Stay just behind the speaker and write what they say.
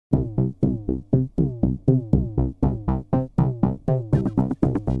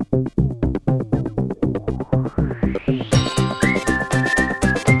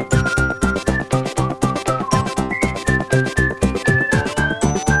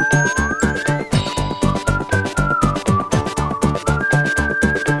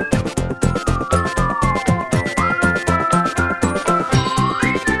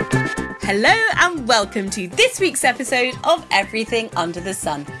welcome to this week's episode of Everything Under the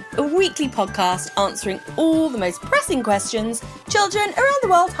Sun, a weekly podcast answering all the most pressing questions children around the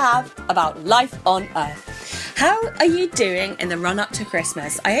world have about life on Earth. How are you doing in the run-up to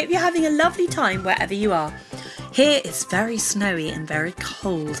Christmas? I hope you're having a lovely time wherever you are. Here it's very snowy and very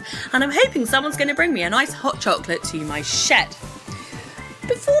cold, and I'm hoping someone's going to bring me a nice hot chocolate to my shed.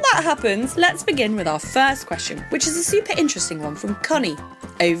 Before that happens, let's begin with our first question, which is a super interesting one from Connie.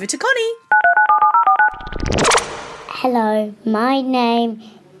 Over to Connie. Hello, my name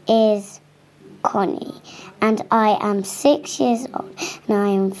is Connie and I am 6 years old and I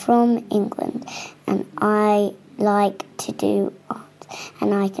am from England and I like to do art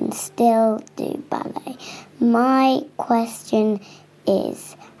and I can still do ballet. My question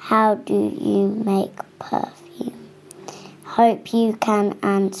is, how do you make perfume? Hope you can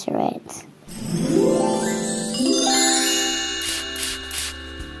answer it.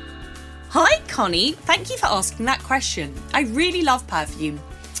 Hi Connie, thank you for asking that question. I really love perfume,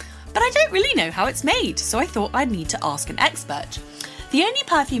 but I don't really know how it's made, so I thought I'd need to ask an expert. The only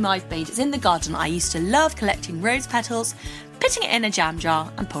perfume I've made is in the garden. I used to love collecting rose petals, putting it in a jam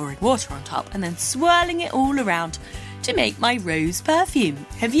jar and pouring water on top and then swirling it all around to make my rose perfume.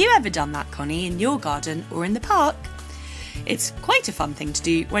 Have you ever done that, Connie, in your garden or in the park? It's quite a fun thing to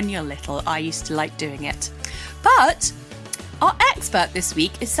do when you're little. I used to like doing it. But our expert this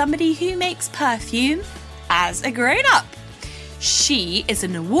week is somebody who makes perfume as a grown-up. She is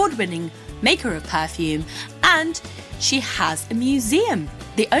an award-winning maker of perfume and she has a museum,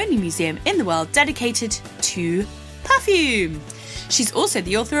 the only museum in the world dedicated to perfume. She's also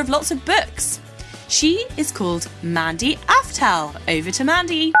the author of lots of books. She is called Mandy Aftel. Over to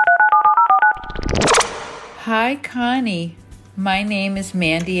Mandy. Hi, Connie. My name is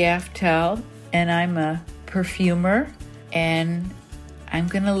Mandy Aftel, and I'm a perfumer, and I'm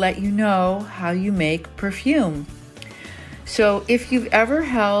going to let you know how you make perfume. So if you've ever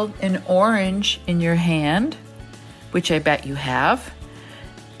held an orange in your hand, which I bet you have,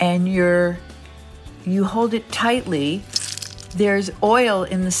 and you hold it tightly, there's oil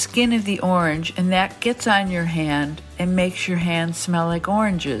in the skin of the orange, and that gets on your hand and makes your hand smell like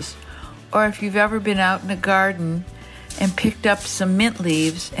oranges. Or if you've ever been out in a garden and picked up some mint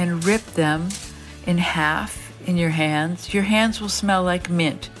leaves and ripped them in half in your hands will smell like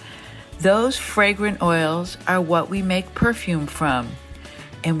mint. Those fragrant oils are what we make perfume from.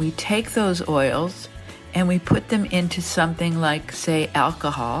 And we take those oils and we put them into something like, say,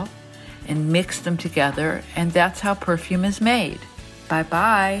 alcohol and mix them together, and that's how perfume is made.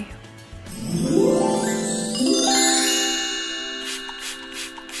 Bye-bye.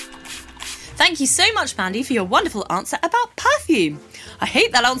 Thank you so much, Mandy, for your wonderful answer about perfume. I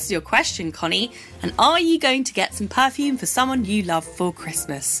hope that answers your question, Connie. And are you going to get some perfume for someone you love for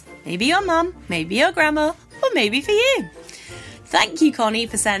Christmas? Maybe your mum, maybe your grandma, or maybe for you. Thank you, Connie,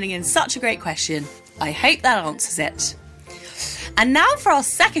 for sending in such a great question. I hope that answers it. And now for our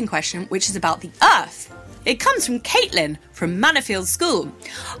second question, which is about the Earth. It comes from Caitlin from Manor School.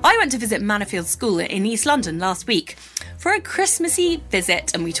 I went to visit Manor School in East London last week for a Christmassy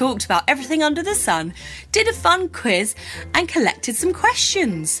visit, and we talked about everything under the sun, did a fun quiz and collected some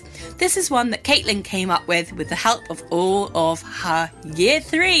questions. This is one that Caitlin came up with the help of all of her Year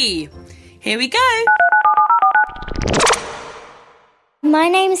 3. Here we go. My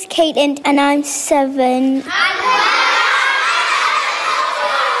name is Caitlin and I'm 7.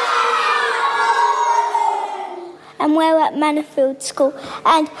 And we're at Manor School.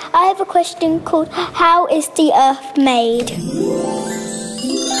 And I have a question called, how is the Earth made?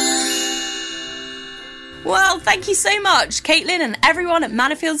 Well, thank you so much, Caitlin and everyone at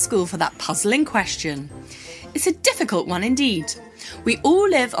Manor School, for that puzzling question. It's a difficult one indeed. We all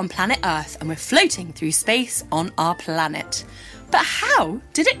live on planet Earth and we're floating through space on our planet. But how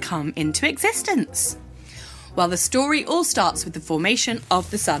did it come into existence? Well, the story all starts with the formation of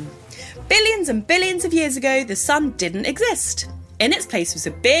the sun. Billions and billions of years ago, the sun didn't exist. In its place was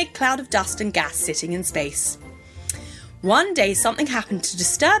a big cloud of dust and gas sitting in space. One day, something happened to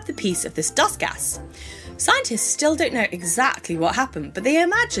disturb the peace of this dust gas. Scientists still don't know exactly what happened, but they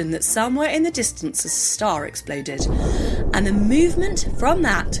imagine that somewhere in the distance a star exploded. And the movement from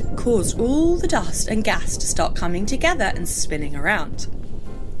that caused all the dust and gas to start coming together and spinning around.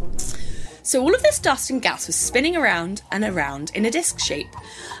 So all of this dust and gas was spinning around and around in a disc shape,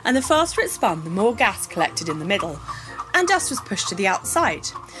 and the faster it spun, the more gas collected in the middle, and dust was pushed to the outside.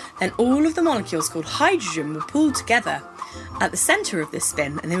 Then all of the molecules called hydrogen were pulled together at the centre of this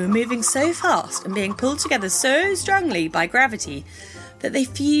spin, and they were moving so fast and being pulled together so strongly by gravity that they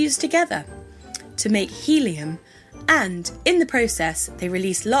fused together to make helium And in the process, they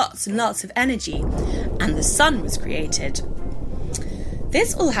released lots and lots of energy, and the sun was created.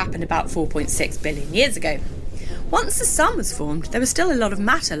 This all happened about 4.6 billion years ago. Once the sun was formed, there was still a lot of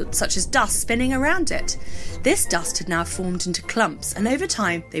matter, such as dust, spinning around it. This dust had now formed into clumps, and over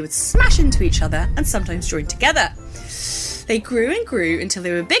time they would smash into each other and sometimes join together. They grew and grew until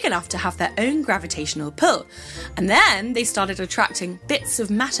they were big enough to have their own gravitational pull, and then they started attracting bits of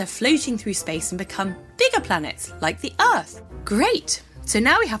matter floating through space and become bigger planets, like the Earth. Great! So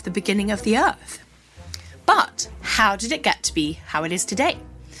now we have the beginning of the Earth. But how did it get to be how it is today?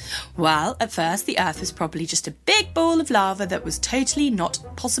 Well, at first the Earth was probably just a big ball of lava that was totally not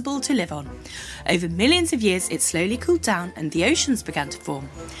possible to live on. Over millions of years it slowly cooled down and the oceans began to form.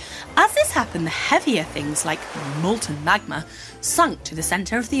 As this happened, the heavier things like molten magma sunk to the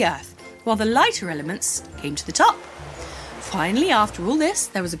centre of the Earth, while the lighter elements came to the top. Finally, after all this,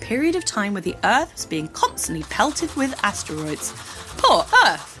 there was a period of time where the Earth was being constantly pelted with asteroids. Poor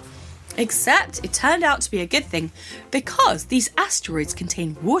Earth! Except it turned out to be a good thing because these asteroids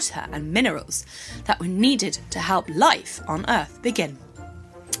contained water and minerals that were needed to help life on Earth begin.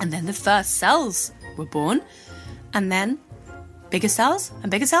 And then the first cells were born, and then bigger cells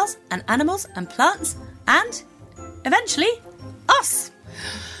and animals and plants and eventually us.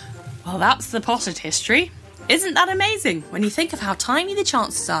 Well, that's the potted history. Isn't that amazing when you think of how tiny the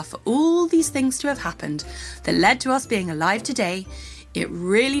chances are for all these things to have happened that led to us being alive today? It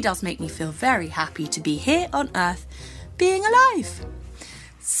really does make me feel very happy to be here on Earth, being alive.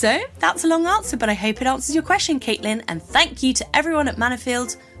 So, that's a long answer, but I hope it answers your question, Caitlin, and thank you to everyone at Manor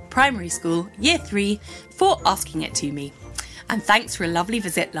Primary School, Year 3, for asking it to me. And thanks for a lovely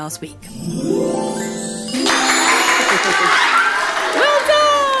visit last week. Well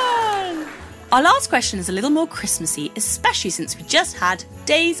done! Our last question is a little more Christmassy, especially since we just had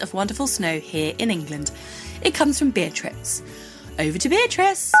days of wonderful snow here in England. It comes from Beatrice. Over to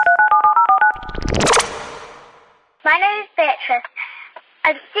Beatrice. My name is Beatrice.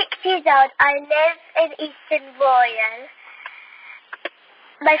 I'm 6 years old. I live in Eastern Royal.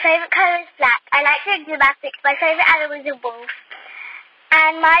 My favourite colour is black. I like doing gymnastics. My favourite animal is a wolf.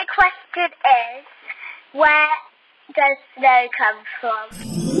 And my question is, where does snow come from?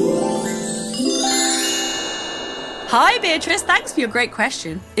 Hi Beatrice, thanks for your great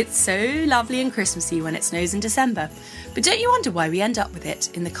question. It's so lovely and Christmassy when it snows in December. But don't you wonder why we end up with it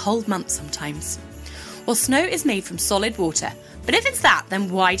in the cold months sometimes? Well, snow is made from solid water. But if it's that, then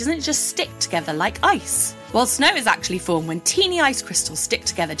why doesn't it just stick together like ice? Well, snow is actually formed when teeny ice crystals stick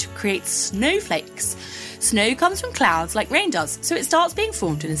together to create snowflakes. Snow comes from clouds like rain does, so it starts being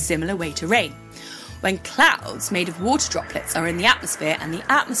formed in a similar way to rain. When clouds made of water droplets are in the atmosphere and the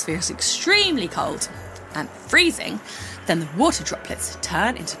atmosphere is extremely cold and freezing, then the water droplets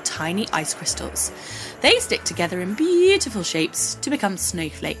turn into tiny ice crystals. They stick together in beautiful shapes to become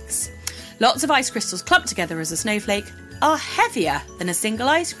snowflakes. Lots of ice crystals clumped together as a snowflake are heavier than a single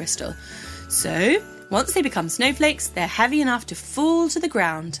ice crystal. So, once they become snowflakes, they're heavy enough to fall to the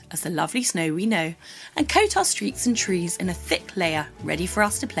ground as the lovely snow we know and coat our streets and trees in a thick layer ready for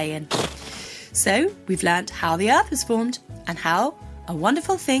us to play in. So, we've learnt how the Earth was formed and how a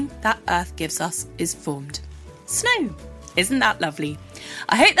wonderful thing that Earth gives us is formed. Snow. Isn't that lovely?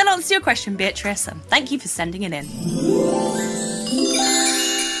 I hope that answers your question, Beatrice, and thank you for sending it in.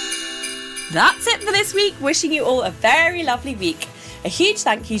 That's it for this week. Wishing you all a very lovely week. A huge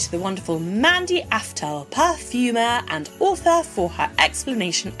thank you to the wonderful Mandy Aftel, perfumer and author, for her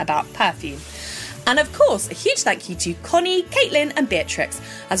explanation about perfume. And of course, a huge thank you to Connie, Caitlin and Beatrix,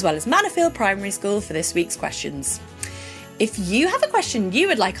 as well as Manor Primary School for this week's questions. If you have a question you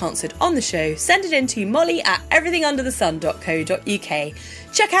would like answered on the show, send it in to molly@everythingunderthesun.co.uk.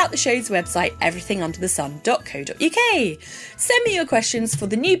 Check out the show's website, everythingunderthesun.co.uk. Send me your questions for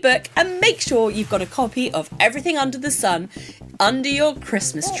the new book and make sure you've got a copy of Everything Under the Sun under your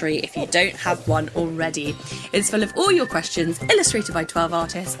Christmas tree if you don't have one already. It's full of all your questions, illustrated by 12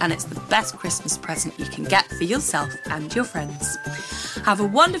 artists, and it's the best Christmas present you can get for yourself and your friends. Have a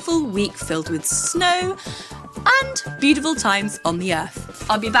wonderful week filled with snow and beautiful times on the Earth.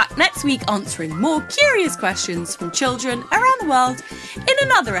 I'll be back next week answering more curious questions from children around the world in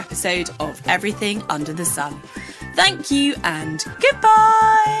another episode of Everything Under the Sun. Thank you and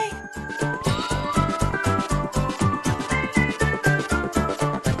goodbye!